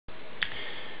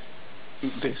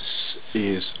This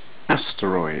is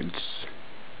Asteroids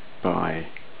by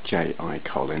J.I.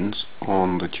 Collins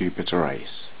on the Jupiter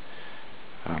Ace.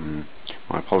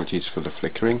 My apologies for the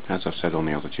flickering. As I've said on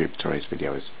the other Jupiter Ace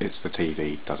videos, it's the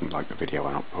TV, doesn't like the video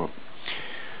output.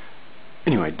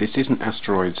 Anyway, this isn't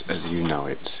Asteroids as you know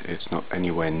it. It's not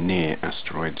anywhere near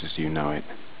Asteroids as you know it.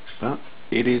 But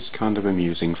it is kind of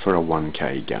amusing for a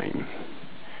 1K game.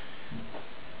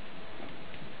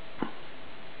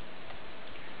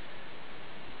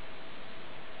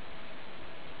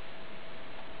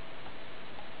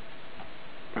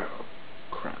 Oh,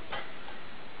 crap.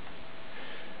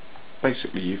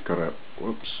 Basically you've got a...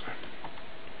 whoops.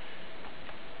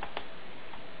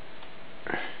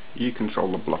 You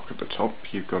control the block at the top.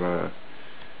 You've got a...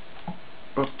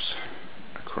 oops.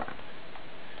 Crap.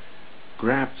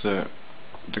 Grab the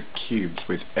cubes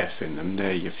with F in them,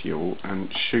 they're your fuel,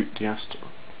 and shoot the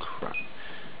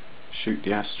shoot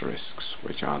the asterisks,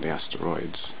 which are the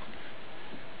asteroids.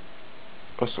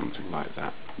 Or something like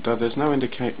that. Though there's no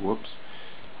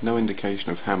no indication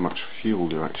of how much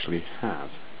fuel you actually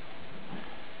have.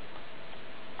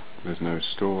 There's no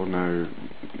store,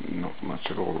 not much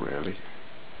at all really.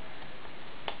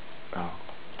 Oh.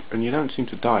 And you don't seem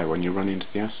to die when you run into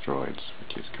the asteroids,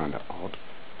 which is kind of odd.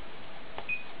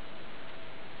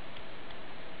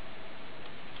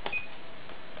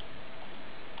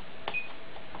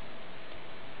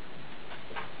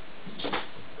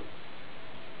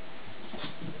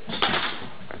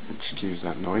 Excuse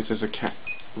that noise, there's a cat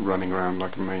running around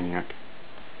like a maniac.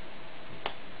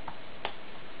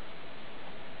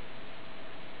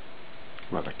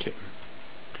 Well, a kitten.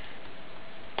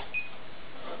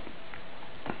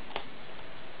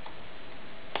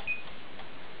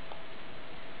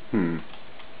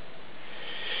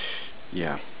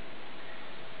 Yeah.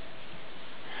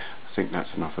 I think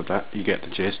that's enough of that. You get the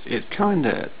gist. It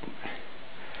kinda...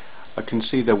 I can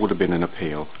see there would have been an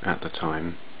appeal at the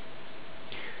time.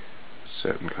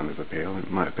 Certain kind of appeal. It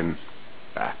might have been...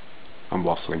 I'm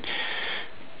waffling.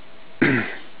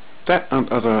 That and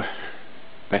other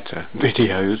better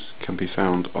videos can be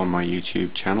found on my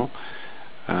YouTube channel.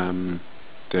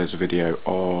 There's a video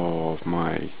of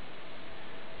my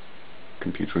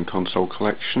computer and console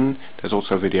collection. There's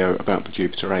also a video about the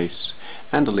Jupiter Ace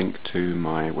and a link to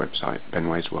my website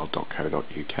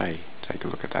benwaysworld.co.uk. Take a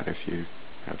look at that if you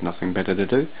have nothing better to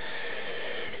do.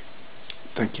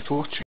 Thank you for watching.